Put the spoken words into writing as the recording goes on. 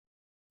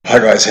Hi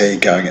guys, how you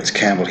going? It's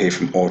Campbell here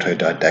from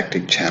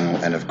Autodidactic channel,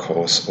 and of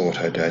course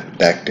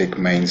autodidactic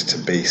means to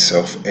be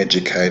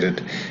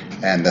self-educated,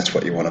 and that's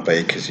what you want to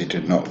be because you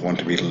do not want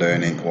to be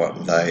learning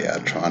what they are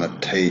trying to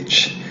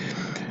teach.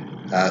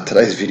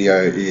 Today's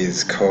video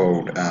is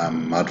called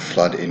Mud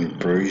Flood in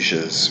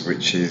Bruges,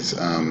 which is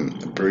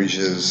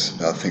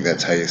Bruges, I think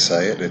that's how you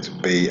say it. It's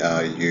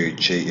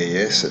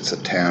B-R-U-G-E-S. It's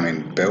a town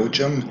in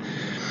Belgium,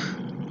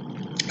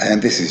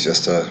 and this is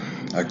just a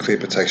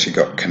clip. It's actually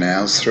got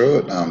canals through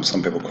it.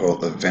 Some people call it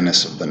the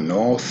Venice of the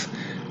North,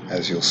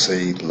 as you'll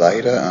see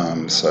later.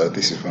 So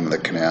this is one of the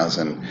canals,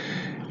 and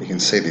you can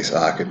see this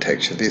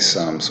architecture. This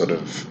sort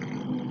of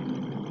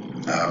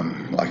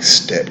like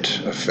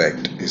stepped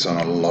effect is on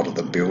a lot of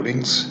the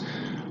buildings.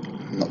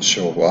 I'm not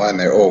sure why, and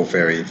they're all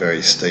very,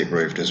 very steep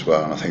roofed as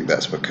well, and I think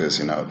that's because,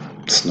 you know,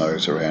 it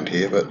snows around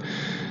here. But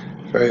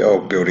very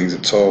old buildings.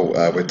 It's all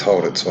we're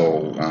told it's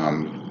all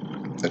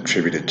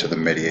attributed to the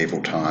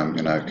medieval time,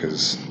 you know,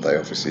 because they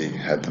obviously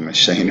had the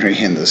machinery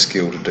and the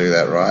skill to do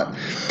that, right?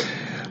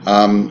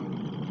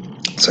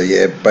 So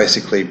yeah,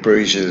 basically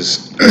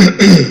Bruges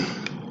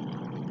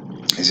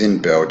is in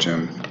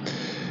Belgium.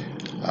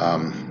 You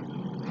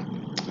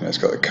know, it's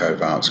got the coat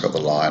of arms, it's got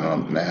the lion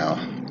on it now,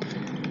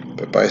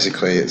 but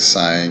basically it's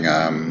saying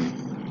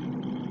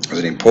it was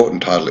an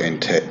important tidal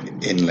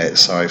inlet,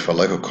 for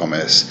local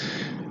commerce.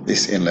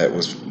 This inlet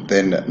was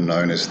then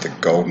known as the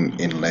Golden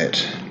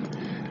Inlet.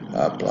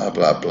 Blah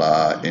blah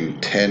blah. In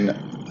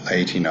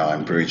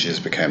 1089, Bruges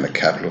became the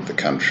capital of the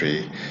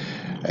country,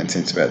 and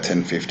since about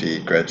 1050,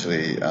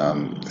 gradually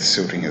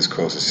silting has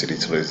caused the city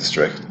to lose its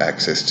direct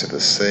access to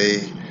the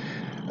sea.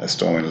 A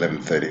storm in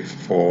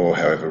 1134,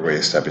 however,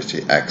 re-established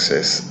the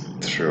access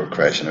through a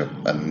creation of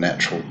a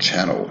natural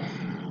channel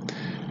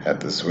at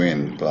the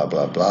Zwin. Blah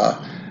blah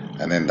blah.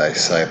 And then they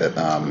say that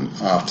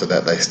after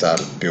that they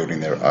started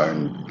building their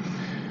own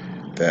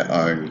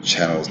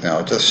channels. Now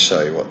I'll just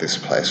show you what this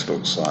place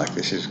looks like.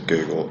 This is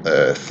Google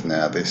Earth.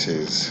 Now this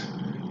is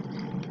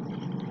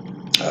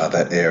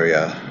that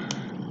area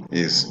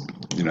is,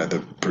 you know, the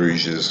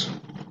Bruges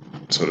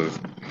sort of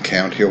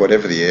county or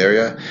whatever the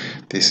area.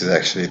 This is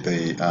actually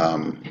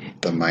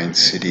the main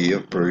city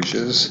of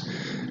Bruges,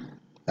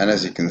 and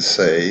as you can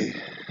see,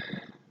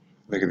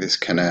 look at this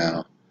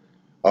canal,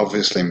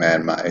 obviously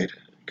man-made,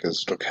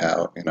 because look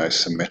how, you know,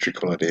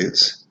 symmetrical it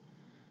is.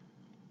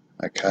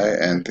 Okay,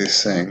 and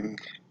this thing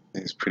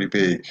is pretty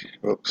big.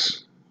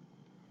 Whoops,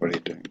 what are you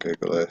doing,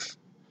 Google Earth?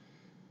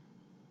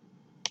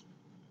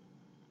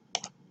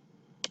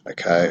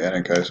 Okay, and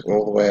it goes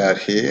all the way out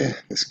here.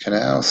 This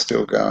canal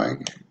still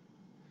going,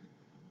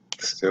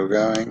 still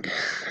going.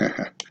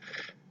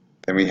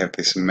 Then we have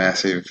this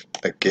massive,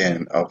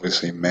 again,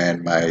 obviously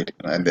man-made,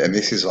 and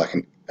this is like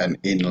an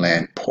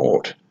inland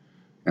port.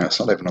 Now it's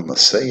not even on the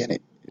sea, and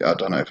I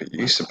don't know if it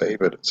used to be,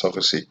 but it's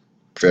obviously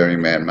very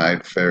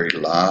man-made, very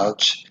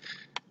large.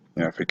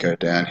 You know, if we go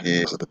down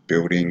here to the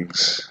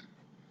buildings,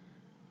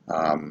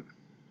 you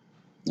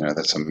know,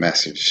 that's a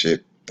massive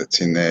ship that's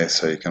in there,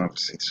 so you can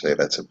obviously see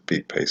that's a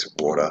big piece of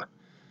water.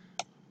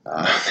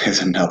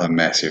 There's another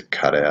massive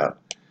cutout,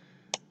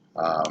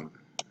 and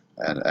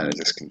it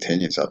just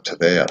continues up to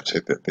there, up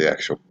to the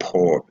actual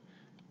port,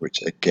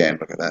 which again,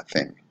 look at that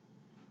thing.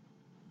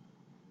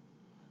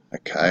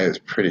 Okay, it's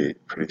pretty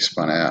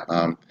spun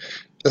out.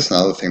 Just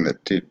another thing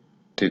that did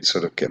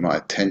sort of get my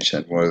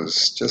attention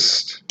was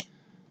just,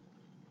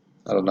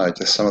 I don't know,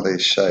 just some of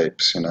these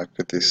shapes. You know,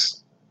 could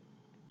this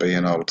be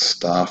an old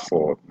star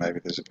fort? Maybe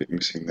there's a bit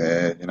missing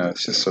there. You know,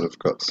 it's just sort of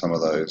got some of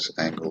those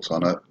angles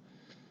on it.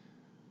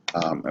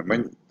 And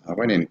when I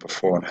went in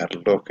before and had a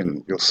look,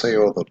 and you'll see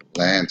all the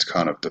land's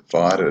kind of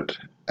divided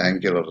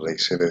angularly.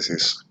 So there's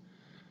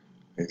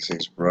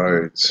these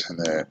roads, and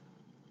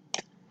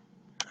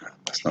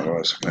that's not what I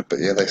was looking at, but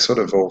yeah, they sort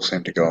of all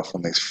seem to go off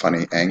on these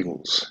funny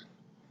angles.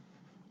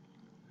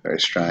 Very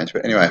strange,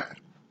 but anyway,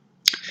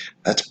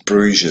 that's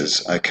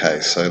Bruges. Okay,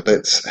 so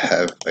let's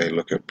have a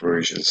look at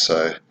Bruges.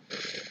 So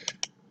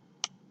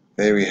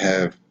there we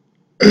have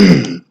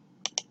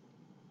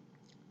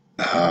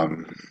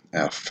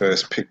our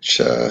first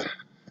picture.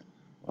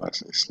 Why is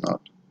this not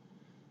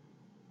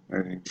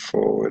moving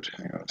forward?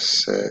 Hang on a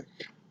sec.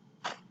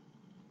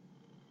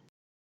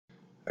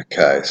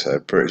 Okay, so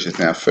Bruges.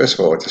 Now, first of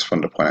all, I just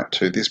wanted to point out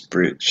too, this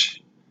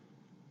bridge,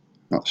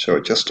 not sure,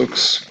 it just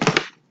looks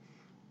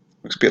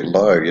a bit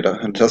low. You know,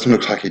 it doesn't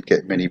look like you'd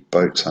get many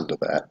boats under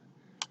that.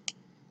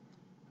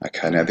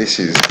 Okay, now this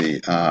is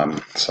the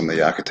some of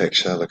the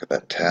architecture. Look at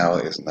that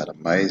tower, isn't that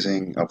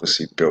amazing?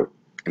 Obviously built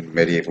in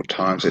medieval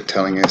times, they're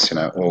telling us, you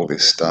know, all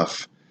this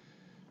stuff.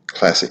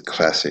 Classic,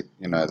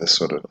 you know, the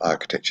sort of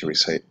architecture we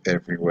see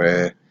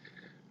everywhere.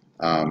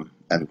 And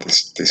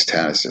this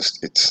town is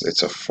just,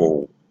 it's a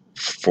full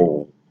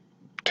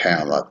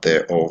town. Like,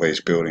 there all these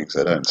buildings,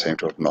 they don't seem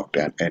to have knocked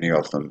down any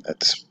of them.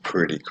 It's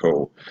pretty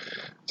cool.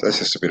 So that's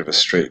just a bit of a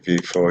street view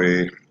for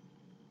you.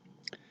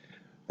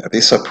 Now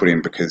this I put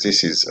in because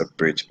this is a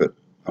bridge, but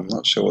I'm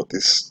not sure what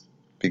this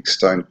big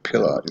stone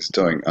pillar is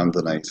doing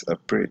underneath a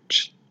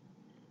bridge.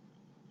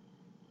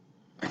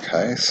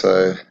 Okay,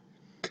 so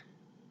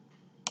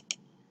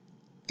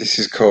this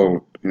is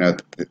called,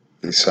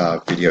 this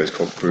video is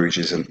called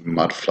Bruges and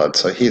Mudflood.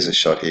 So here's a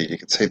shot here. You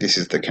can see this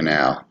is the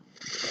canal.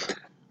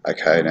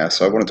 Okay, now,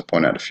 so I wanted to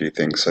point out a few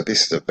things. So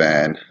this is a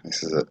van.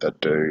 This is a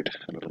dude,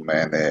 a little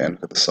man there. And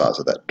look at the size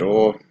of that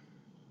door.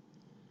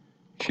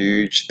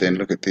 Huge. Then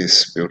look at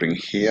this building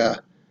here.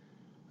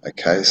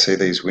 Okay, see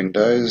these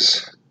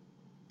windows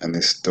and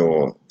this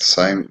door.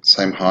 Same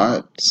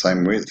height,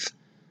 same width.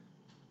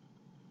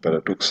 But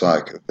it looks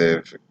like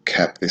they've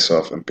capped this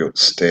off and built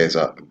stairs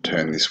up and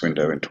turned this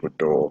window into a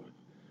door.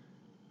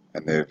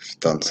 And they've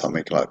done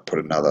something like put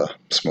another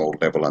small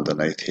level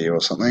underneath here or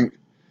something.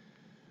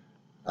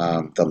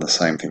 Done the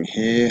same thing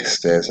here,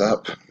 stairs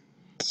up.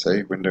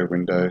 See,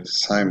 window,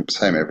 same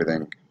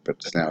everything, but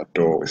it's now a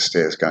door with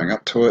stairs going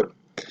up to it.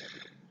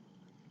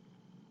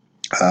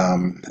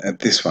 And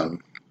this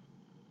one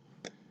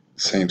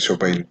seems to have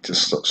been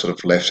just sort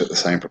of left at the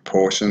same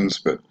proportions,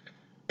 but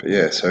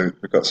yeah, so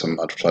we've got some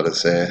mud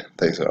flooders there.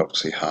 These are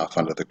obviously half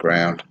under the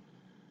ground,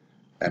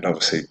 and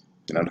obviously,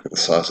 look at the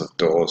size of the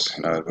doors.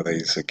 Were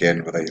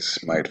these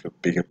made for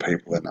bigger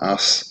people than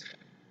us?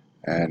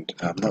 And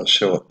I'm not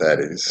sure what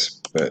that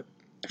is, but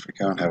if we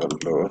go and have a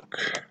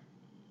look,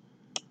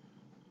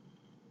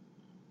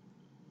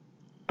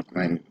 I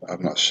mean,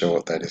 I'm not sure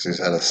what that is. Is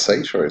that a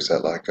seat, or is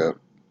that like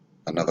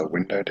another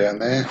window down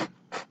there?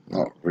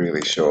 Not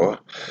really sure.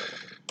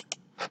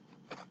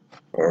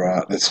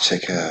 Alright, let's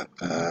check out,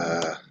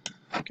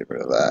 get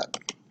rid of that.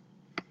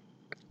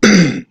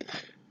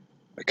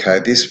 Okay,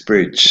 this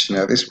bridge.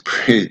 Now this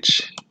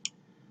bridge,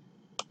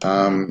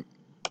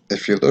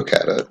 if you look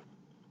at it,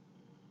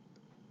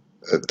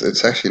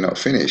 it's actually not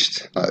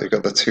finished. Like, you've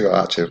got the two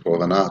arches,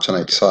 or an arch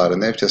on each side,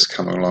 and they've just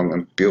come along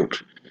and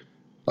built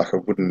like a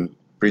wooden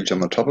bridge on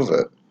the top of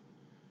it.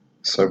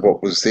 So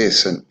what was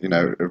this? And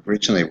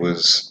originally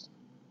was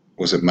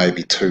it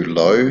maybe too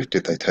low?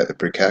 Did they take the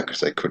brick out because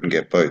they couldn't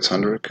get boats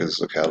under it? Because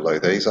look how low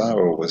these are.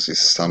 Or was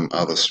this some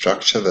other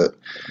structure that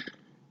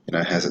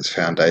has its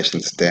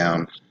foundations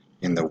down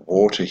in the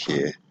water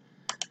here?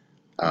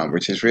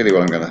 Which is really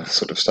what I'm going to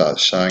sort of start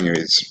showing you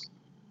is.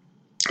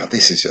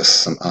 This is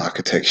just some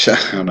architecture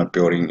on a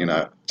building,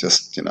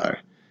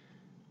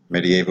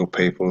 medieval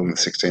people in the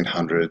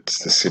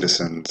 1600s, the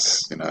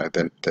citizens,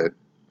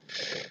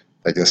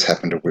 they just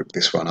happened to whip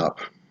this one up.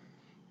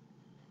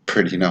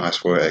 Pretty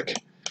nice work.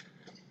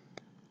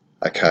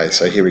 Okay,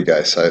 so here we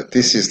go. So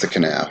this is the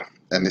canal,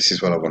 and this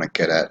is what I want to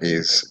get at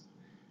is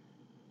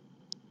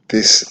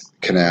this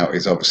canal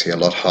is obviously a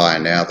lot higher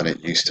now than it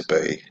used to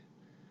be.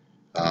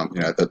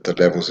 The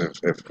levels have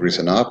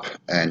risen up,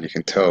 and you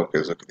can tell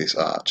because look at this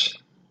arch.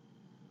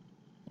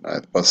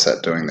 What's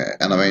that doing there?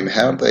 And I mean,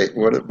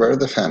 where are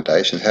the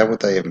foundations? How would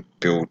they even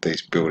build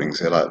these buildings?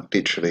 They're like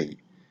literally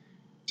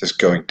just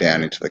going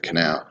down into the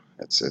canal.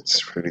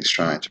 It's really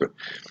strange. But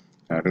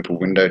a little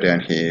window down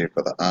here,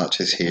 but the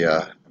arches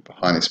here. And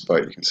behind this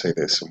boat, you can see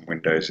there's some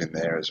windows in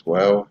there as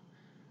well.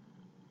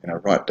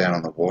 Right down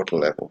on the water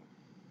level.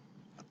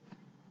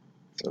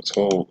 So it's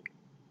all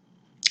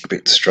a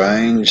bit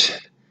strange.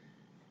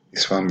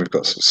 This one we've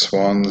got some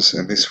swans,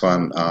 and this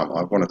one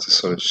I wanted to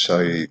sort of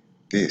show you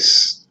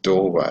this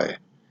doorway,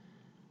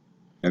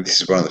 and this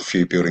is one of the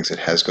few buildings that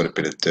has got a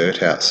bit of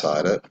dirt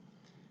outside it,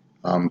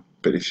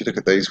 but if you look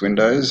at these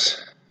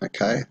windows,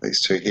 okay,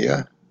 these two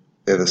here,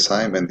 they're the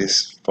same, and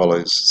this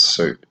follows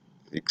suit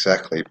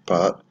exactly,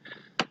 but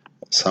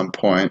at some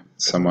point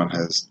someone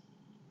has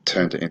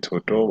turned it into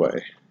a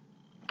doorway.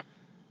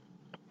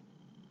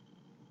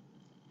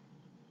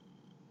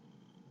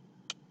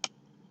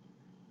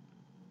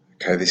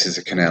 Okay, this is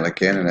a canal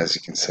again, and as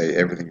you can see,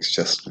 everything's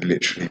just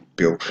literally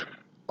built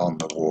on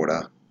the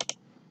water.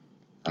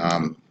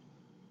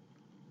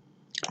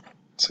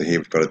 So here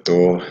we've got a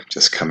door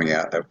just coming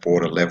out at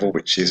water level,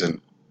 which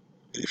isn't,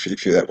 if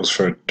that was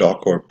for a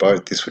dock or a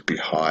boat, this would be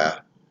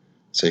higher.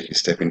 So you can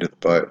step into the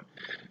boat.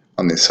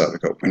 On this side we've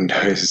got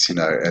windows,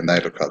 and they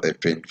look like they've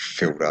been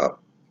filled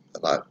up,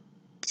 like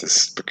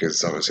just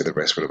because obviously the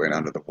rest would have been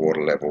under the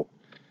water level.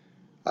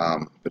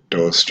 The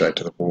door's straight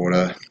to the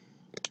water.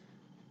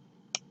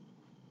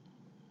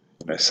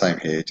 Same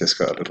here, just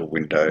got a little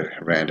window,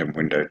 a random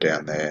window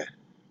down there.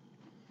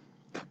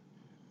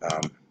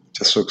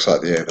 Just looks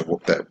like, yeah,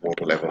 that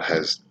water level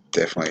has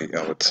definitely,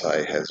 I would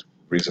say, has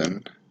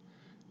risen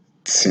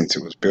since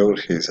it was built.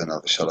 Here's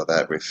another shot of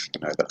that with,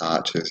 the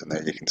arches, and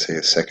there you can see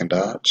a second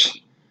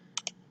arch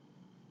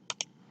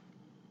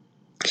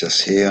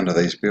just here under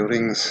these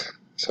buildings.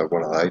 So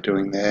what are they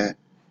doing there?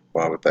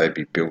 Why would they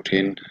be built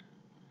in?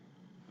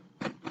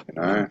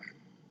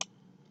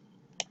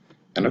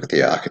 And look at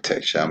the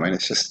architecture. I mean,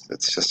 it's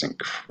just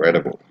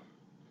incredible.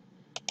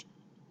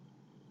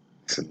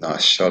 It's a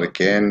nice shot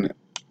again.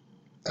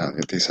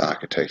 This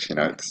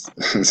architecture,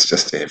 it's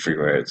just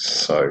everywhere. It's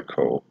so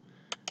cool.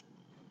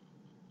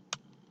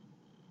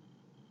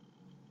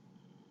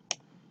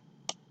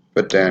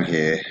 But down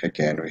here,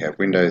 again, we have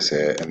windows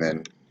there, and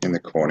then in the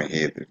corner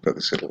here, we've got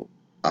this little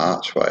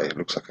archway. It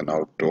looks like an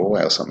old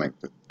doorway or something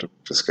that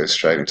just goes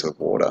straight into the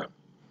water.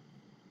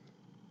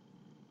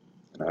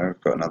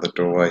 We've got another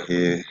doorway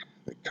here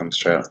that comes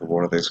straight out of the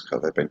water. These look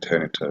like they've been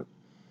turned into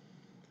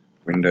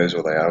windows,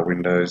 or they are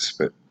windows,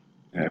 but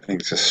you know,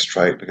 everything's just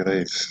straight. Look at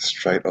these,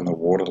 straight on the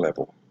water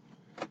level.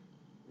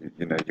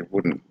 You know, you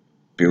wouldn't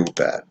build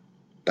that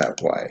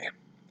way.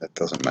 That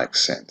doesn't make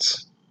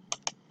sense.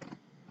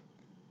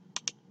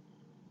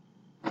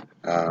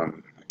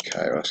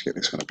 Okay, let's get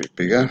this one a bit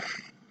bigger.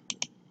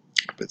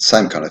 But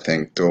same kind of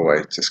thing,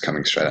 doorway just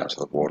coming straight out to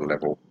the water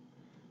level.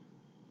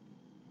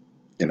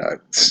 You know,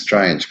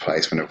 strange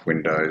placement of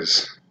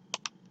windows.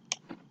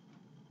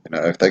 You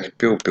know, if they could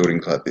build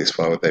buildings like this,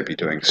 why would they be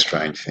doing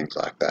strange things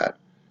like that?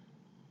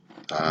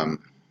 I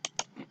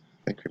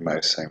think we may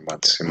have seen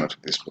one similar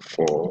to this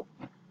before.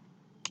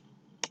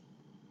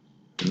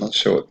 I'm not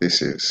sure what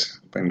this is.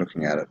 I've been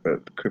looking at it, but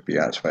it could be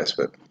archways,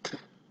 but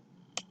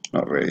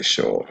not really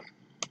sure.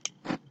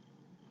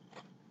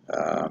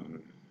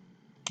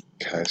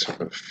 Okay, so I've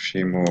got a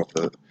few more of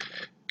the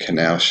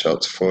canal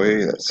shots for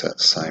you. That's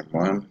that same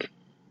one.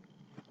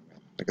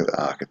 Look at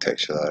the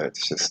architecture though,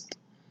 it's just,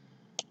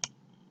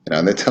 you know,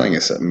 and they're telling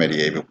us that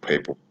medieval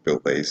people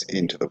built these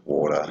into the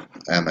water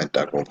and they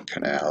dug all the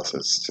canals.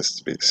 It's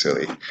just a bit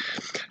silly.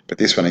 But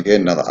this one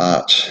again, another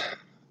arch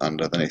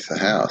underneath the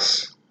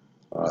house.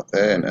 Right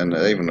there, and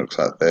it even looks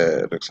like there,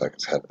 it looks like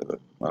it's had, I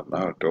don't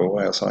know, a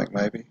doorway or something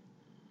maybe.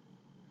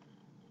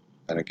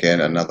 And again,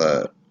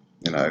 another,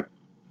 you know,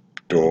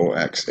 door,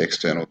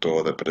 external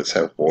door, but it's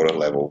at water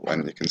level,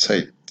 and you can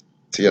see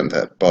to get into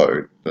that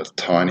boat, the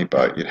tiny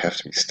boat, you'd have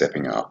to be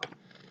stepping up.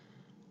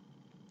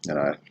 You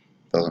know,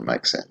 doesn't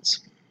make sense.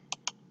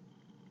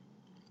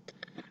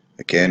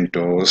 Again,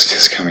 doors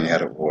just coming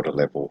out at water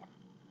level.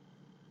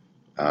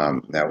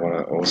 Now what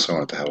I also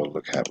wanted to have a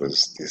look at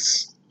was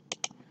this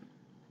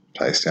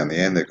place down the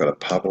end. They've got a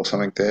pub or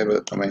something there,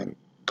 but I mean,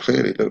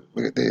 clearly look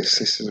at this.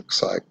 This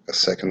looks like a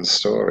second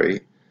story,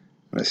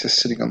 and it's just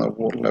sitting on the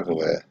water level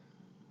there.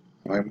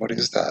 I mean, what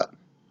is that?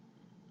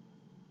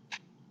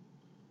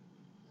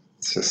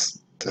 It's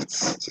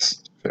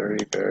just very,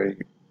 very,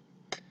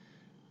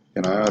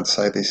 you know, I'd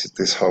say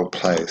this whole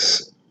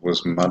place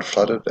was mud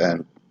flooded,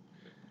 and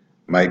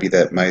maybe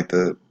that made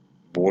the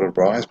water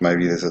rise.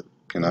 Maybe there's a,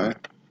 you know,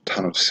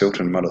 ton of silt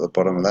and mud at the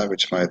bottom of that,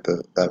 which made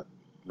that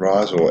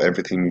rise, or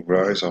everything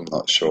rose. I'm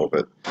not sure,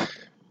 but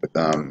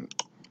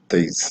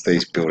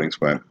these buildings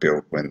weren't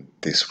built when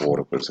this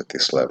water was at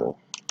this level.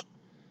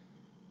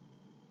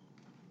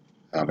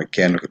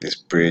 Again, look at this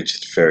bridge.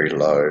 It's very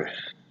low,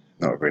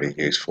 not really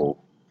useful,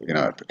 you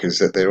know, because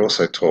they're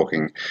also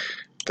talking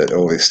that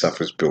all this stuff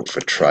was built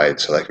for trade,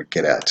 so they could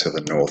get out to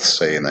the North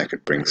Sea and they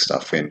could bring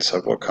stuff in. So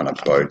what kind of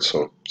boats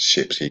or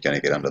ships are you going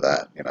to get under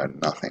that? You know,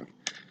 nothing.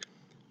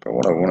 But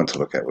what I wanted to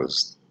look at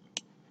was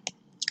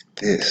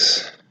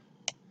this.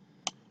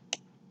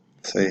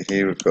 See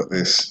here, we've got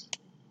this.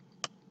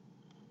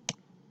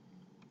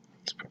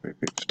 It's probably a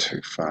bit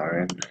too far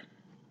in.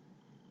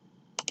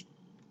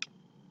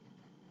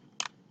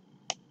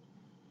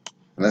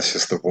 And that's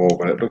just the wall,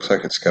 but it looks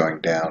like it's going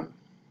down.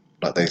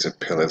 Like these are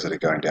pillars that are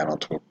going down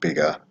onto a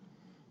bigger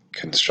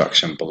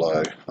construction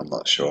below. I'm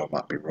not sure, I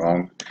might be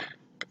wrong.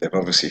 But they've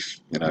obviously,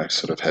 you know,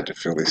 sort of had to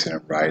fill this in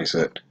and raise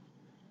it.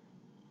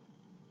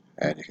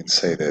 And you can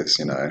see there's,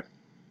 you know,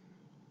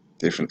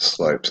 different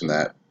slopes and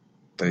that.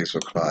 These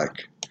look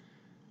like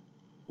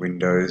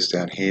windows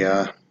down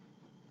here.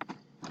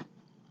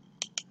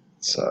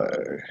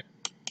 So,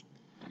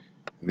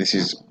 this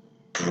is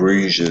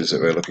Bruges that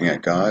we're looking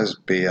at, guys.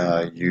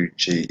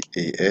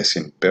 B-R-U-G-E-S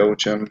in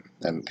Belgium.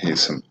 And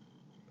here's some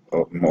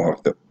more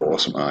of the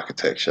awesome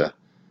architecture.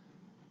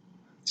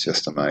 It's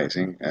just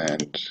amazing.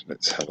 And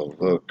let's have a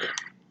look.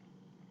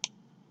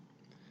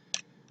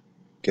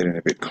 Getting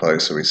a bit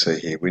closer, we see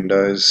here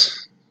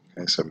windows.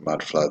 Okay, some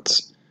mud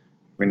floods.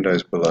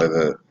 Windows below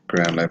the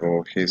ground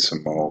level. Here's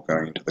some more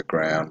going into the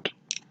ground.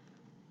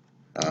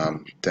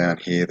 Down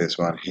here, there's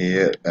one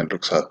here, and it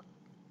looks like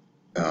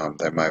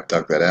they may have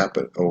dug that out,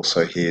 but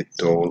also here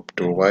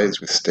doorways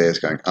with stairs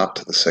going up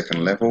to the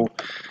second level.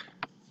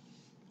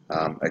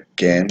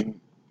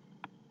 Again,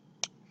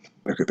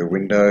 look at the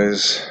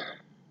windows.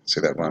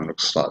 See, that one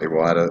looks slightly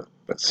wider,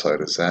 but so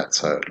does that.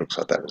 So it looks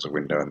like that was a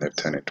window and they've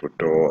turned it into a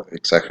door.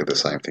 Exactly the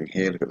same thing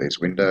here. Look at these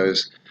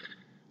windows.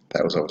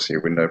 That was obviously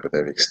a window, but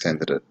they've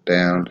extended it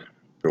down,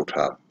 built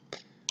up.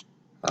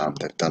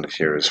 They've done it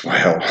here as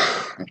well.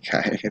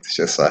 Okay, it's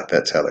just like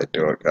that's how they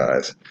do it,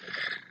 guys.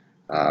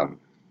 You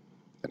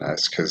know,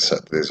 it's because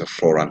there's a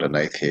floor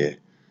underneath here,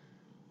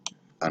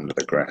 under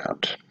the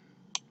ground.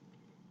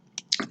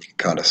 You can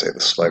kind of see the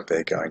slope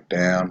there going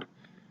down.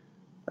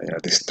 You know,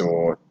 this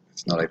door,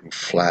 it's not even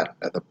flat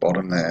at the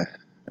bottom there.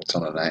 It's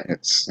on an,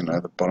 it's, you know,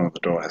 the bottom of the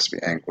door has to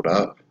be angled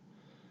up.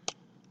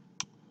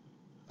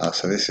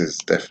 So this is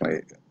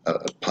definitely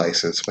a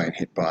place that's been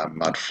hit by a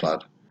mud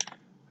flood.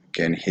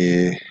 Again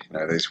here, you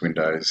know, these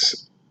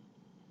windows,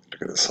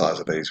 look at the size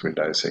of these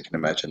windows, so you can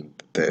imagine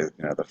there,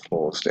 you know, the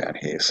floor's down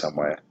here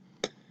somewhere.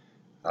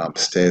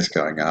 Stairs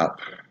going up,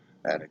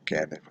 and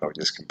again they've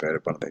probably just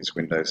converted one of these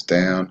windows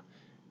down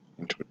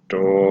into a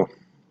door.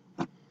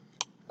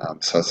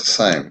 So it's the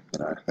same, you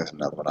know, there's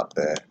another one up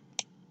there.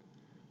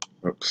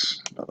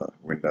 Oops, another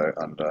window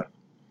under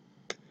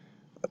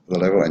the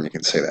level, and you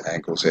can see the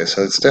angles there.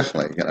 So it's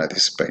definitely, you know,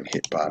 this has been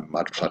hit by a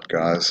mud flood,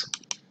 guys.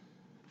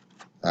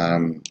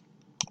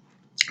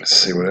 Let's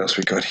see what else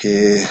we got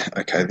here.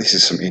 Okay, this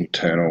is some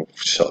internal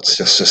shots,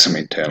 just some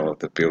internal of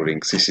the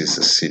buildings. This is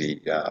the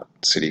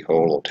city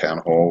hall or town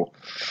hall.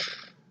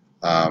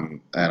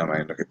 And I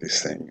mean, look at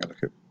this thing.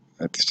 Look at,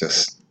 it's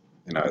just,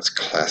 you know, it's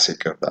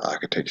classic of the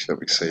architecture that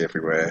we see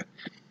everywhere.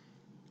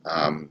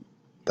 The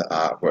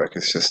artwork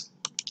is just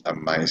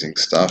amazing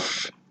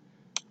stuff.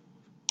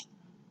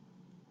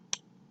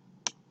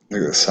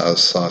 Look at the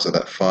size of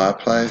that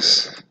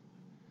fireplace.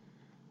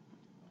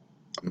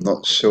 I'm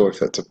not sure if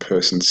that's a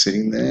person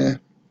sitting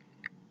there,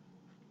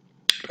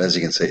 but as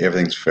you can see,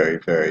 everything's very,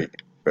 very,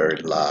 very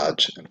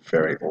large and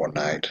very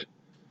ornate.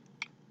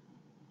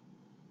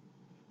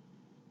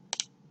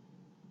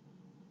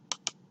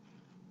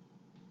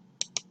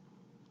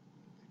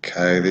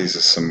 Okay, these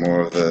are some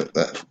more of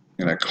the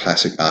you know,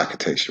 classic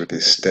architecture with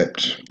this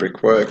stepped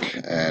brickwork,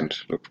 and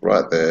look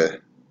right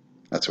there,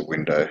 that's a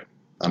window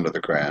under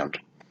the ground.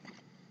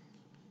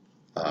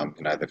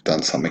 You know, they've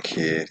done something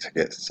here to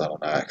get, I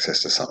don't know,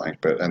 access to something,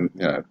 but, and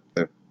you know,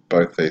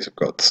 both these have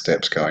got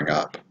steps going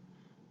up,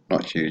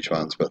 not huge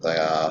ones, but they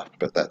are,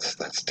 but that's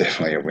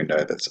definitely a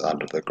window that's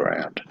under the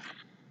ground.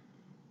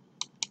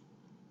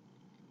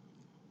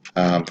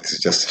 This is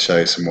just to show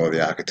you some more of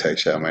the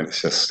architecture. I mean,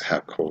 it's just,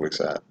 how cool is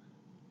that?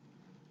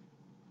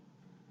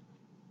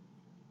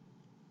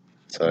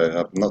 So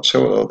I'm not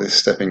sure what all this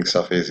stepping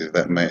stuff is. If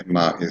that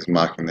is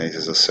marking these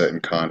as a certain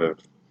kind of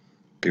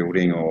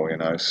building, or, you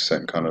know,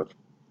 certain kind of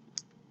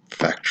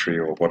factory,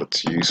 or what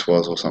its use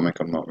was or something.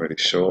 I'm not really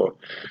sure.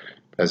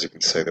 As you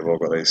can see, they've all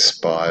got these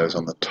spires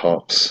on the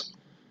tops.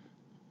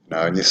 You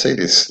know, and you see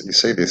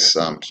this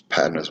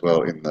pattern as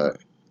well in the,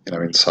 you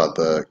know, inside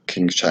the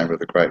King's Chamber of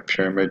the Great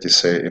Pyramid. You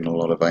see it in a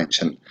lot of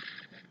ancient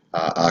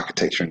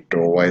architecture and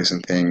doorways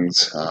and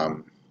things.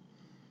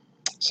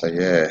 So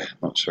yeah,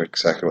 not sure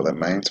exactly what that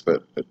means,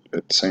 but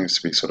it seems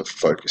to be sort of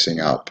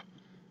focusing up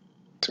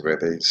to where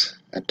these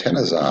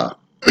antennas are.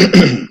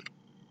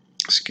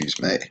 Excuse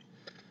me.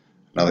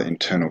 Another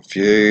internal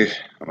view.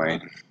 I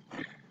mean,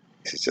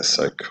 this is just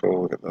so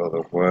cool. Look at all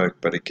the work,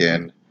 but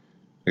again,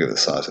 look at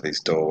the size of these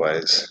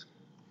doorways.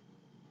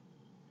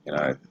 You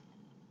know,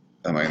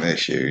 I mean, they're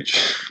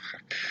huge.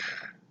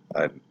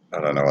 I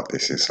don't know what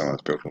this is.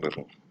 Someone's built a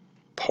little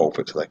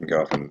pulpit so they can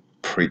go up and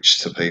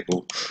preach to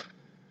people.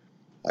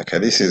 Okay,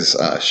 this is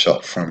a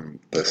shot from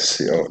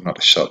the, not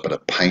a shot, but a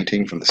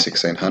painting from the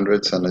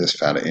 1600s, and I just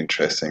found it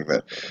interesting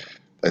that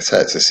they say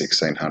it's the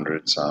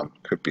 1600s,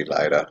 could be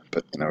later,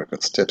 but you know, we've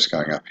got steps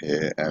going up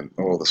here, and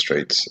all the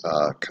streets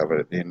are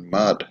covered in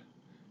mud,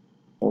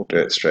 all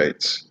dirt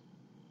streets.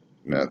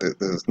 You know,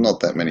 there's not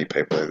that many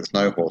people there. There's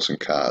no horse and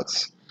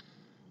carts,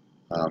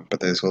 but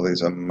there's all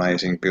these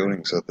amazing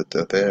buildings that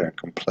are there and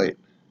complete.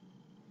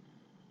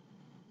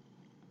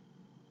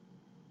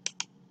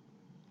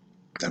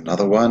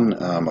 Another one,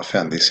 I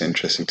found this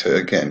interesting too.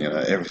 Again, you know,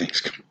 everything's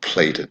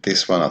completed.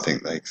 This one I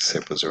think they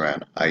said was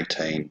around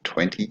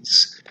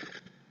 1820s.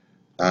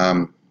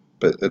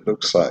 But it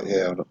looks like,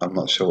 yeah, I'm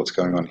not sure what's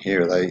going on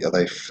here. Are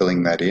they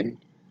filling that in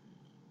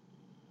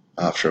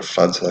after a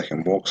flood so they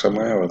can walk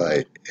somewhere, or are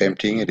they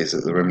emptying it? Is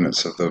it the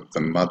remnants of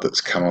the mud that's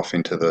come off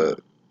into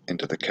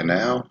the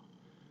canal?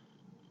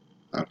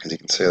 Because you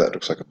can see that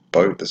looks like a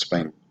boat that's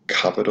been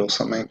covered or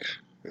something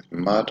with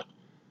mud.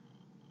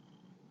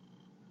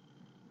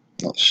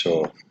 Not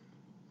sure.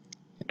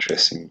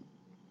 Interesting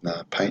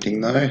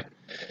painting though.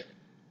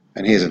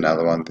 And here's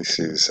another one. This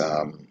is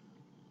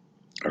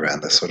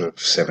around the sort of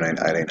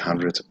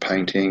 1800s, a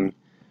painting.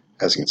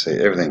 As you can see,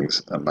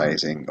 everything's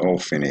amazing, all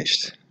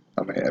finished.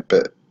 I mean,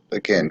 but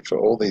again, for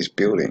all these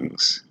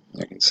buildings,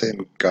 you can see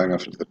them going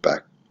off into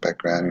the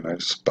background, you know,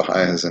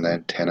 spires and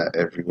antenna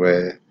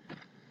everywhere.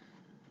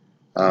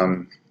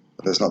 But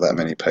there's not that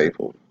many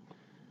people.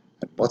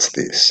 And what's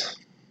this?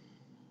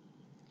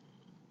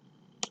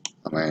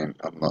 I mean,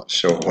 I'm not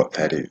sure what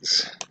that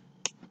is.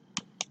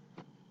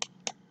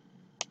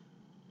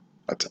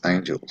 It's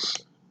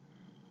angels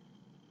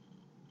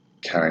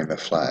carrying the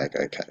flag.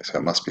 Okay, so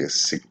it must be a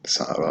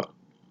sign.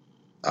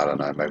 I don't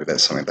know, maybe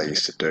that's something they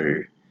used to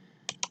do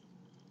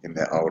in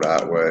their old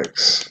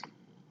artworks.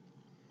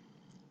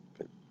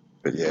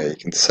 But yeah, you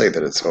can see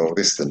that it's all,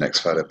 this is the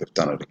next photo, they've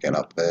done it again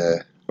up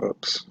there.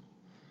 Whoops.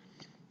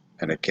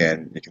 And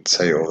again, you can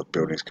see all the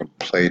buildings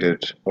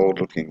completed, all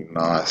looking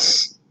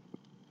nice,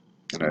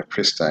 you know,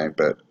 pristine,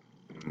 but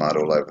mud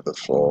all over the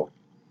floor.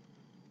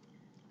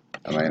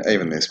 I mean,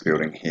 even this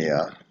building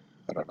here,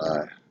 I don't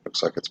know,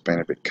 looks like it's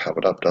been a bit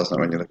covered up, doesn't it,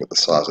 when you look at the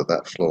size of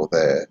that floor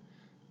there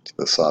to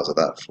the size of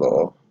that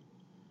floor.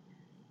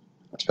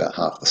 That's about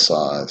half the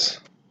size.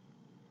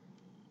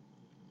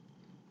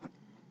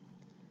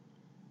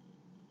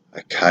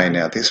 Okay,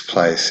 now this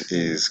place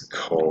is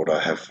called,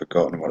 I have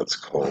forgotten what it's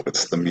called.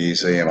 It's the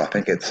museum. I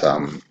think it's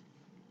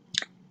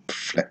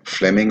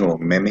Fleming or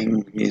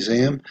Memming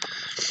Museum.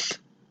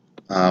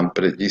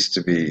 But it used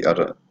to be,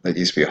 it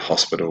used to be a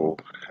hospital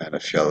and a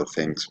few other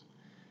things.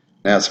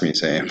 Now it's a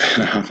museum.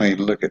 I mean,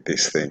 look at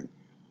this thing,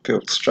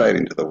 built straight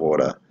into the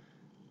water.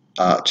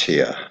 arch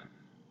here.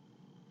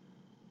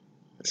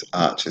 There's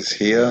arches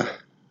here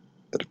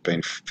that have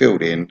been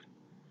filled in,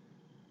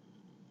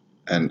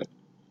 and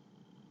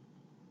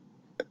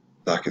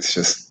like it's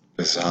just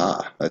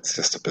bizarre. It's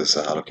just a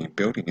bizarre looking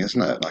building,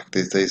 isn't it? Like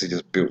these are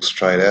just built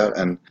straight out,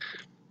 and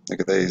look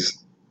at these.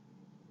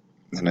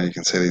 You know, you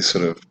can see these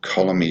sort of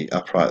columny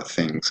upright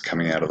things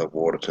coming out of the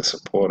water to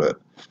support it.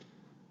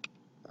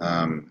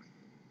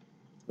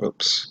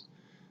 Whoops.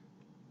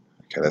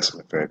 Okay, that's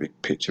a very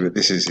big picture, but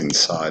this is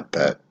inside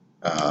that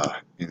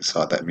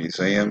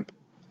museum,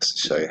 just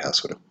to show you how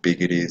sort of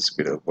big it is. A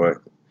bit of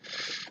work.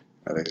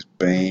 These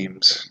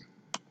beams.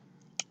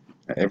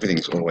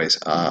 Everything's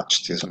always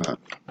arched, isn't it?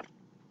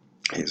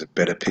 Here's a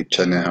better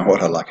picture now.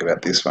 What I like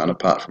about this one,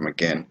 apart from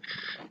again,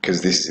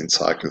 because this is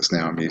inside, because it's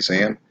now a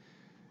museum.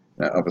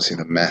 Now, obviously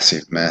the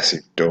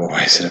massive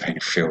doorways that have been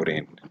filled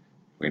in,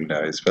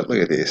 windows. But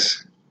look at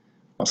this.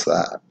 What's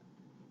that?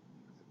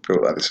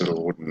 Built like this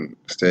little wooden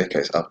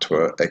staircase up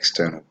to an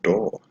external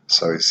door.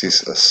 So is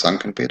this a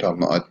sunken bit?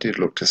 I did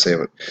look to see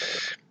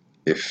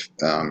if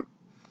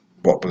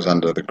what was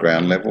under the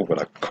ground level,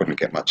 but I couldn't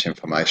get much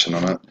information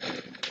on it.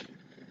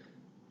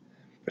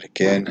 But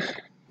again,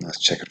 nice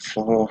checkered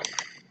floor.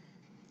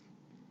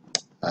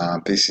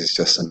 This is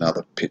just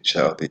another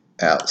picture of the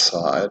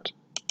outside.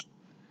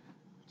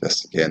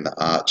 Just again the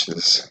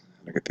arches.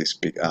 Look at this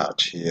big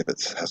arch here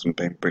that hasn't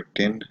been bricked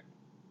in.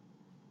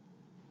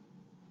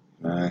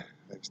 No,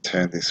 they've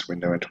turned this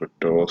window into a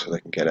door so they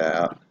can get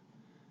out.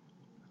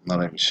 I'm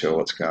not even sure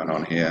what's going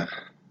on here.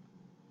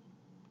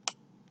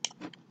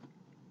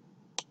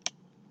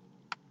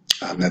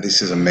 Now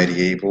this is a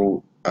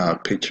medieval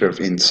picture of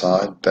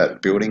inside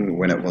that building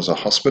when it was a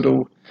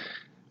hospital,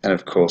 and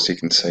of course you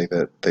can see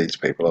that these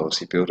people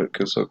obviously built it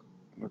because look,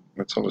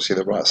 it's obviously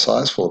the right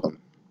size for them.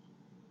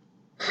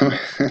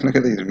 Look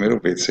at these middle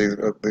bits. They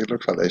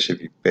look like they should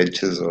be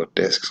benches or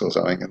desks or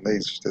something, and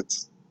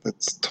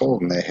it's taller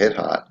than their head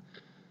height.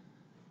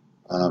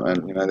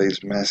 And you know,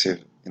 these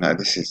massive, you know,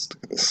 this is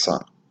the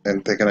sun,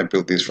 and they're going to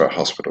build this for a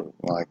hospital.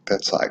 Like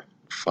that's like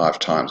 5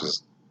 times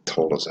as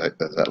tall as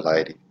that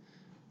lady,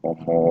 or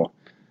more.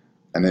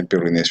 And they're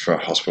building this for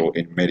a hospital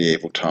in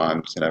medieval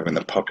times. You know, when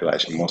the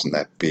population wasn't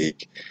that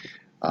big.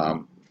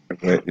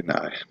 Where, you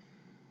know,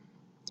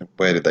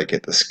 where did they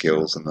get the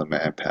skills and the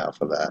manpower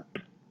for that?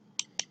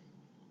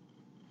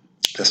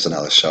 Just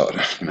another shot.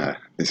 You know,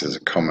 this is a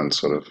common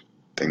sort of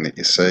thing that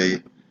you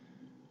see.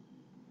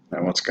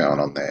 Now, what's going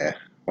on there?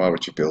 Why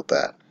would you build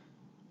that?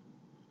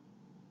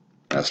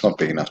 Now, it's not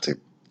big enough to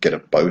get a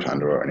boat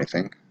under or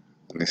anything.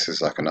 And this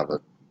is like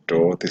another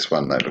door. This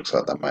one, that looks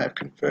like they may have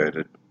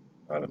converted.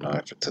 I don't know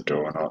if it's a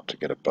door or not to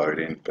get a boat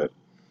in, but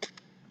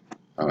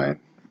I mean,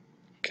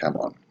 come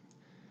on.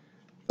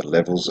 The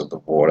levels of the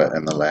water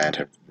and the land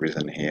have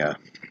risen here.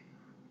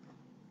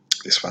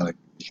 This one,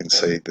 you can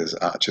see there's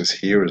arches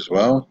here as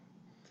well.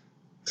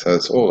 So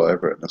it's all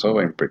over it, and it's all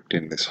been bricked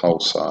in this whole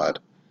side.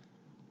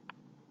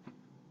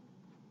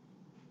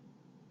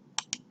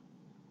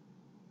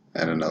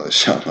 And another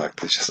shot, like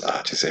there's just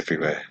arches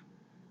everywhere.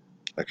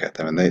 Look at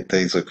them, and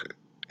these look,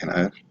 you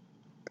know,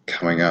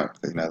 coming up,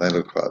 you know, they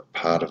look like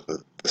part of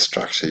the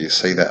structure. You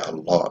see that a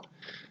lot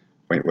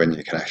when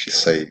you can actually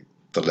see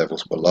the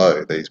levels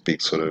below, these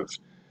big sort of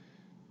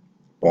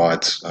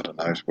wide, I don't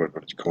know, what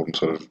do you call them,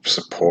 sort of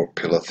support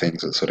pillar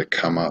things that sort of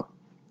come up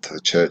to the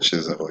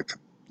churches or the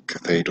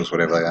cathedrals,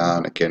 whatever they are.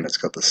 And again, it's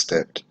got the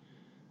stepped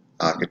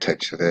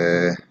architecture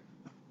there.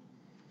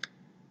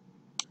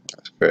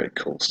 That's very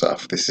cool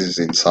stuff. This is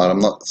inside.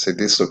 See,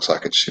 this looks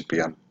like it should be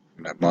you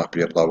know, it might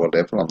be a lower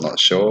level, I'm not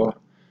sure.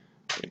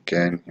 But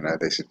again, you know,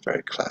 this is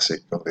very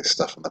classic, all this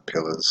stuff on the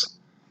pillars.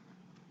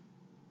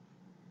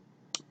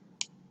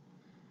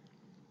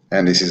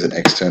 And this is an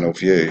external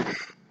view.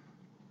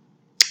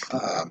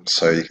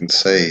 So you can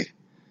see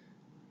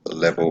the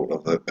level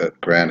of the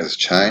ground has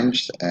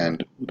changed,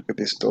 and look at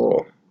this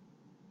door.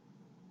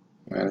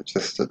 Man, it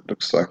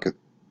looks like it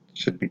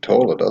should be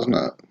taller, doesn't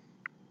it?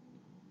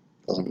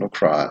 Doesn't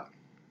look right.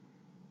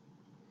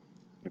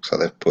 Looks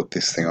like they've put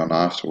this thing on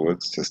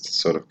afterwards just to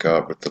sort of go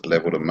up with the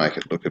level to make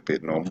it look a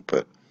bit normal,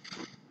 but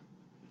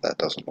that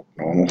doesn't look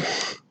normal.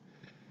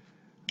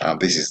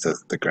 This is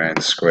the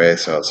grand square,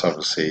 so it's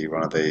obviously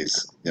one of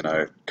these, you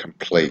know,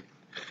 complete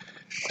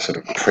sort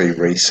of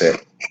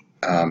pre-reset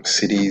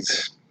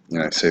cities. You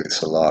know, see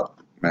this a lot.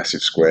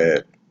 Massive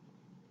square,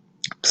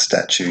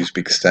 statues,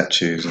 big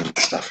statues and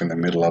stuff in the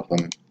middle of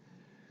them.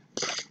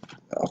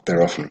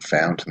 They're often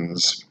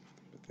fountains.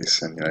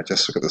 This, and you know,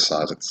 just look at the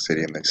size of the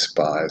city and these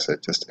spires. They're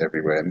just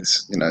everywhere. And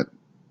this, you know,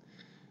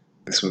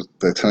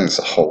 they're telling us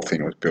the whole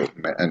thing was built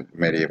in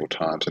medieval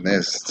times. And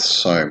there's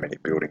so many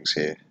buildings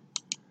here.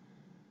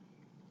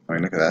 I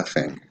mean, look at that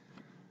thing.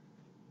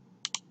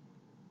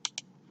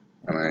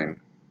 I mean,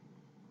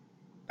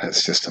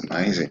 it's just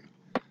amazing.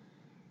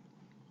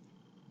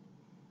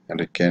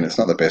 And again, it's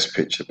not the best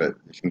picture, but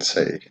you can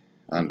see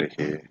under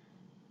here.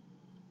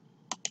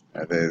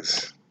 They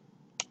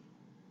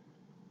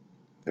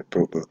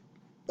built the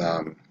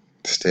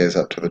stairs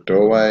up to the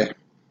doorway.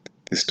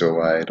 This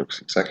doorway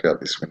looks exactly like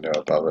this window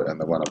above it, and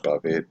the one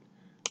above it.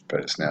 but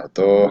it's now a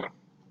door.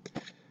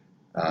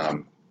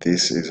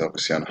 This is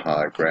obviously on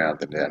higher ground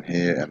than down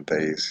here, and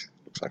these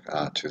looks like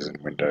arches and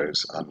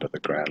windows under the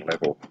ground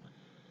level.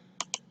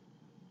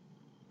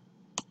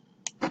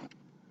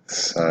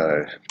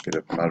 So, a bit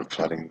of mud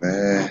flooding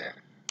there.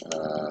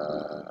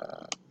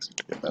 Let's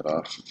get that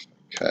off.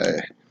 Okay.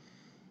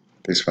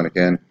 This one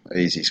again,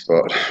 easy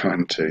spot.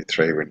 1, 2,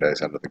 3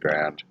 windows under the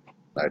ground.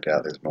 No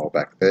doubt there's more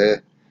back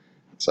there.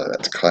 So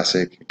that's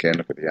classic. Again,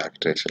 look at the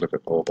architecture, look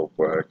at all the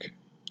work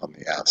on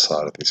the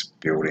outside of this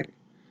building.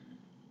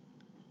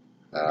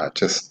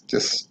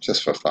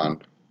 Just for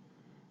fun,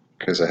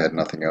 because I had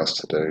nothing else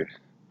to do,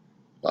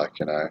 like,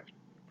 you know,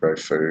 grow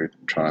food,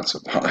 try and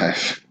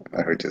survive.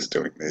 We're just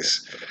doing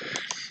this.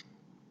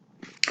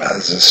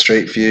 There's a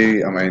street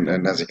view. I mean,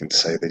 and as you can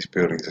see, these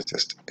buildings are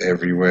just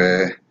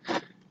everywhere. You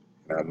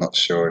know, I'm not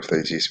sure if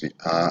these used to be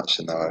arched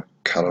and they were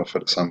cut off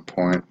at some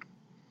point.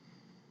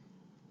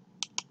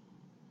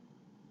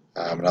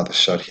 Another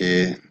shot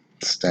here,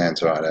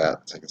 stands right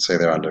out, so you can see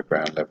they're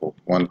underground level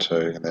 1, 2,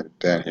 and then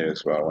down here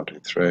as well, 1, 2,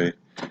 3.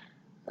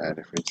 And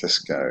if we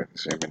just go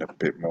zoom in a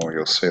bit more,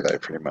 you'll see they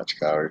pretty much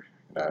go,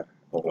 you know,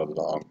 all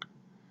along.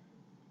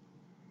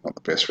 Not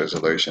the best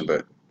resolution,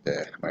 but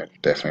yeah, I mean,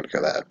 definitely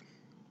look at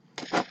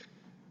that.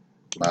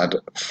 Mud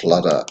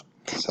flooder.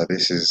 So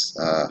this is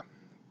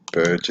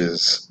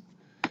Bruges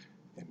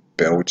in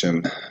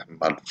Belgium,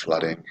 mud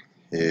flooding.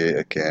 Here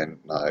again,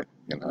 no,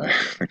 you know,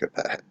 look at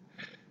that.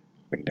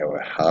 Window,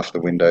 half the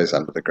windows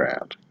under the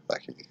ground.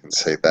 Like you can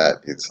see,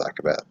 that is like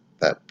about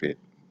that bit.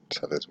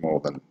 So there's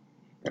more than,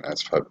 you know,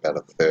 it's about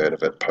a third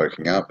of it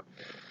poking up.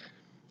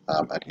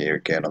 And here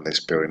again on this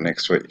building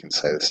next to it, you can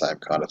see the same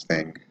kind of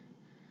thing.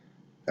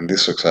 And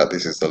this looks like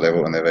this is the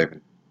level, and they've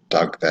even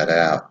dug that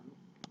out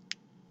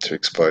to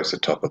expose the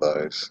top of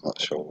those.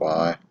 Not sure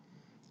why.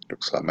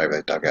 Looks like maybe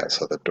they dug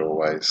outside the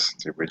doorways,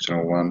 the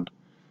original one.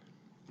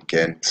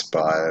 Again,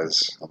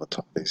 spires on the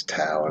top of these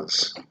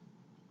towers.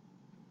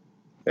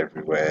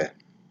 Everywhere.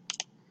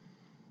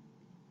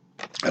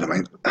 And I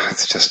mean,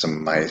 it's just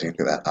amazing.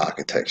 Look at that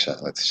architecture.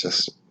 It's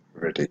just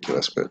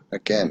ridiculous. But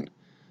again,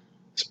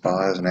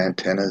 spires and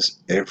antennas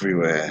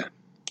everywhere.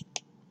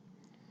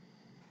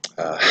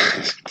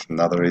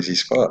 Another easy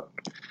spot.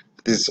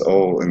 This is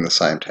all in the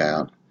same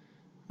town.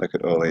 Look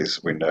at all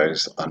these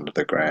windows under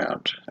the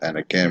ground. And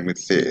again,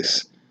 with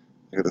this,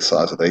 look at the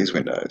size of these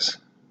windows.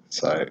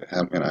 So,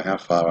 you know, how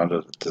far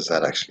under does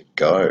that actually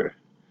go?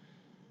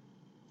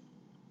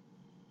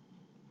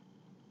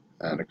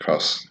 And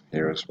across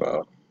here as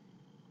well.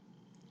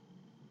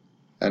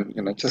 And,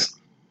 you know, just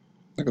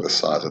look at the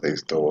size of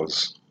these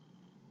doors.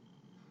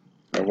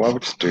 Now, why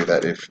would you do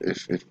that if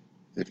you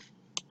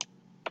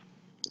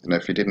know,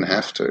 if you didn't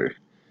have to?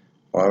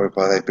 Why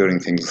are they building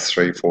things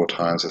 3, 4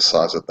 times the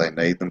size that they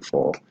need them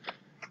for?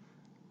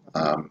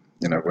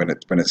 You know,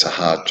 when it's a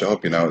hard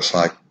job, you know, it's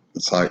like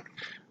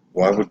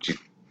why would you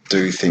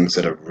do things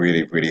that are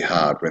really, really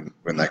hard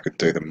when they could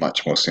do them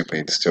much more simply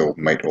and still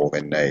meet all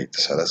their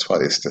needs? So that's why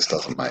this just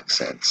doesn't make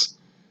sense.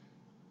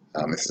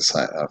 This is,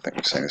 I think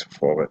we've seen this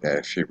before, but yeah,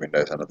 a few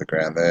windows under the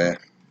ground there.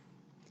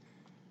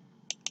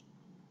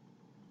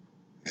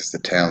 This is the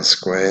town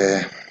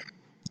square.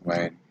 I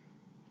mean,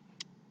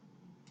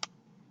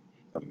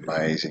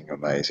 amazing,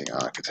 amazing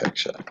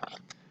architecture.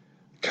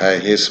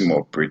 Okay, here's some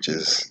more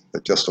bridges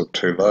that just look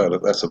too low.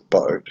 Look, that's a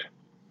boat.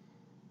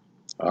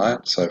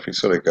 Alright, so if you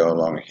sort of go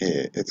along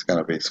here, it's going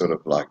to be sort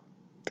of like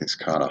this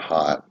kind of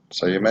height.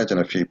 So you imagine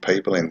a few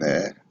people in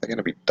there, they're going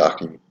to be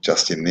ducking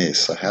just in this.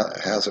 So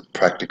how's it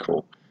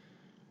practical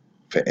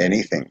for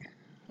anything?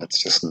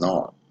 It's just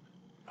not.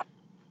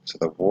 So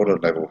the water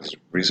level has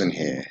risen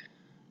here.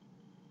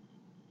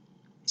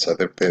 So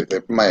there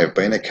may have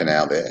been a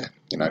canal there,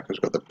 you know, because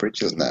we've got the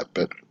bridges and that,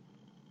 but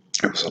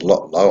it was a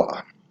lot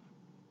lower.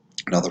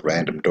 Another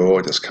random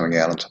door just coming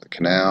out onto the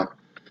canal.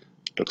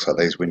 Looks like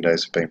these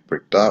windows have been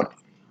bricked up.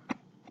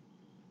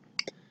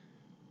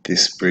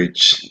 This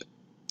bridge,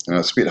 you know,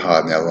 it's a bit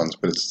higher than the other ones,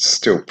 but it's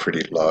still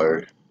pretty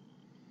low.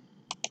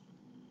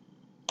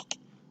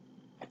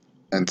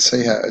 And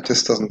see how it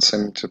just doesn't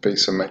seem to be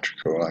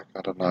symmetrical. Like,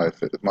 I don't know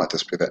if it might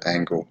just be the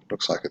angle.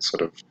 Looks like it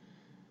sort of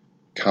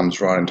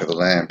comes right into the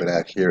land, but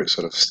out here it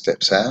sort of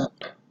steps out.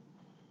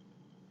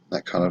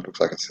 That kind of looks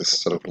like it's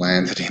just sort of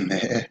landed in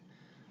there.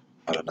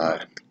 I don't know.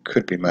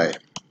 Could be me.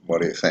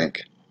 What do you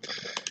think?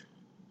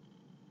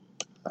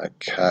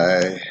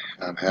 Okay,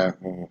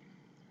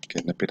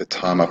 getting a bit of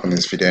time up on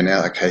this video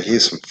now. Okay,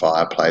 here's some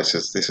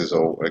fireplaces. This is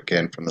all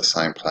again from the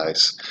same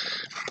place.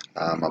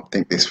 I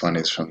think this one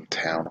is from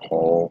Town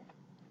Hall.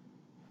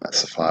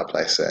 That's the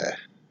fireplace there.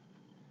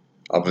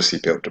 Obviously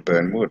built to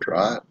burn wood,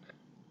 right?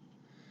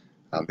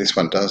 This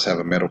one does have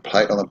a metal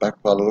plate on the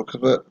back by the look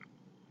of it.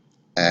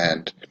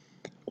 And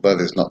although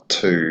there's not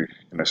two,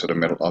 you know, sort of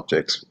metal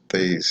objects,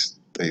 these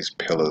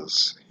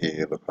pillars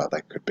here look like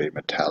they could be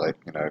metallic,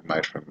 you know,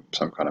 made from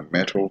some kind of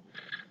metal.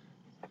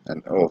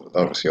 And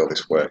obviously all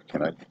this work, you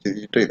know,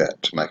 you do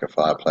that to make a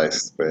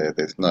fireplace where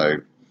there's no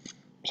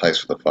place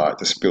for the fire. It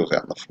just spills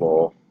out on the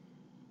floor,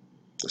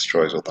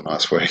 destroys all the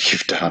nice work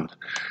you've done.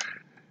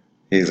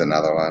 Here's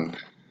another one.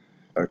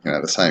 you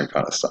know, the same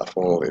kind of stuff,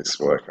 all this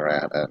work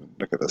around, and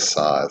look at the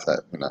size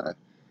that, you know,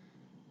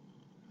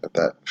 of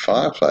that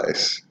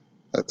fireplace.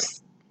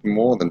 That's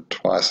more than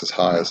twice as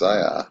high as they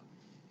are.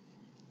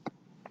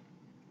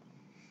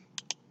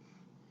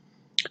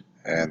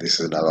 And this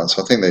is another one.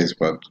 So I think these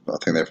were, I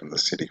think they're from the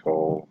City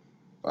Hall,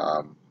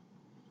 the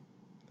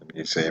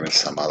museum, and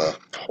some other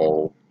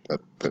hall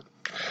that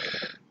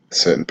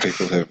certain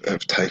people have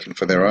taken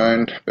for their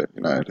own. But,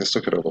 you know, just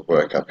look at all the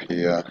work up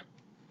here,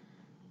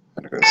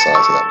 and look at the size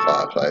of that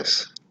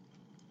fireplace.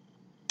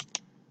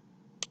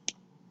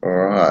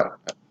 Alright,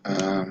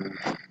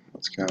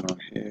 what's going on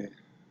here?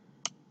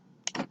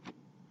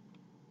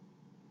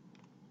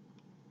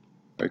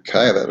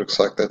 Okay, that looks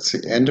like that's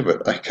the end of it.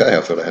 Okay,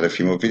 I thought I had a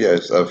few more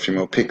videos, a few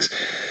more pics.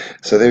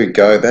 So there we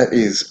go. That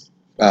is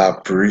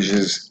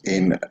Bruges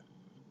in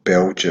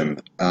Belgium.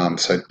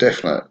 So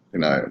definite, you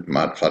know,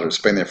 mud flood. It's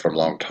been there for a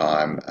long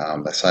time.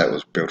 They say it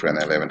was built around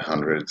the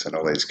 1100s, and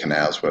all these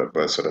canals were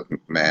sort of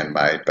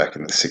man-made back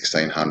in the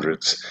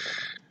 1600s.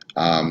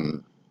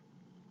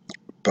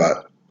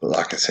 But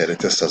like I said, it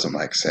just doesn't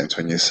make sense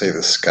when you see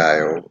the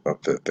scale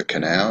of the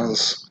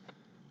canals.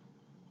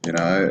 You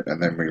know,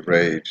 and then we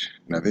read,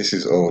 you know, this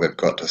is all they've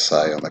got to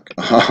say on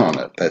on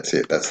it. That's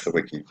it. That's the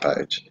wiki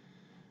page.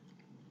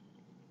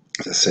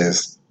 It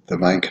says the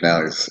main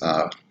canal is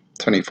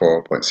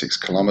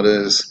 24.6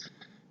 kilometres,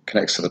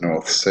 connects to the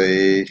North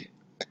Sea.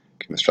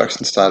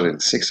 Construction started in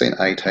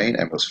 1618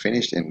 and was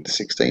finished in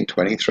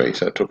 1623.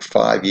 So it took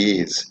 5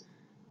 years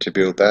to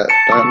build that.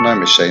 No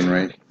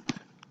machinery.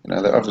 You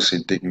know, they're obviously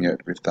digging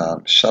it with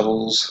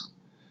shovels,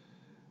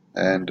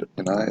 and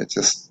you know, it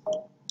just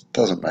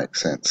doesn't make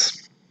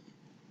sense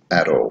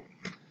at all.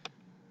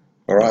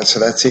 Alright, so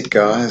that's it,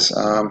 guys.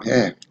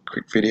 Yeah,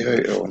 quick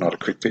video, or not a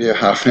quick video,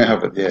 half an hour,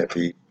 but yeah,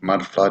 the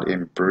mud flood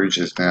in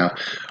Bruges. Now,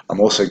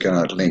 I'm also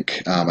going to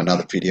link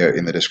another video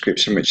in the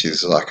description, which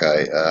is like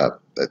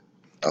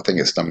I think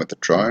it's done with the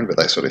drone, but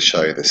they sort of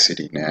show the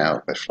city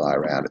now. They fly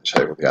around and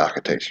show all the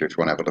architecture if you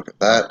want to have a look at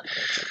that.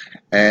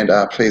 And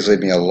please leave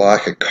me a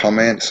like, a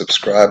comment,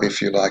 subscribe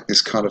if you like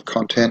this kind of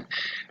content.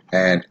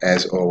 And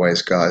as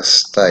always, guys,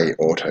 stay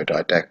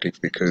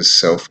autodidactic, because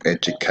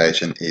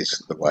self-education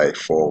is the way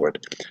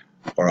forward.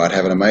 Alright,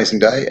 have an amazing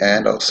day,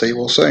 and I'll see you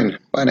all soon.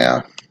 Bye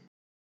now.